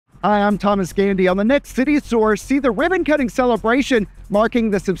Hi, I'm Thomas Gandy. On the next City Source, see the ribbon-cutting celebration marking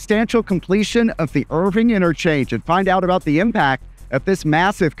the substantial completion of the Irving Interchange and find out about the impact of this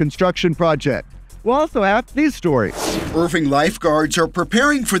massive construction project. We'll also have these stories. Irving lifeguards are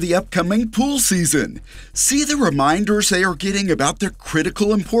preparing for the upcoming pool season. See the reminders they are getting about the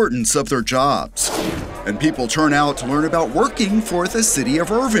critical importance of their jobs. And people turn out to learn about working for the city of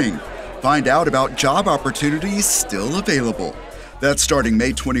Irving. Find out about job opportunities still available. That's starting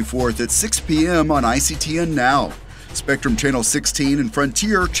May 24th at 6 p.m. on ICTN Now, Spectrum Channel 16 and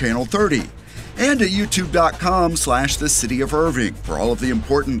Frontier Channel 30. And at youtube.com/the City of Irving for all of the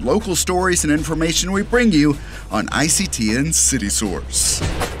important local stories and information we bring you on ICTN City Source.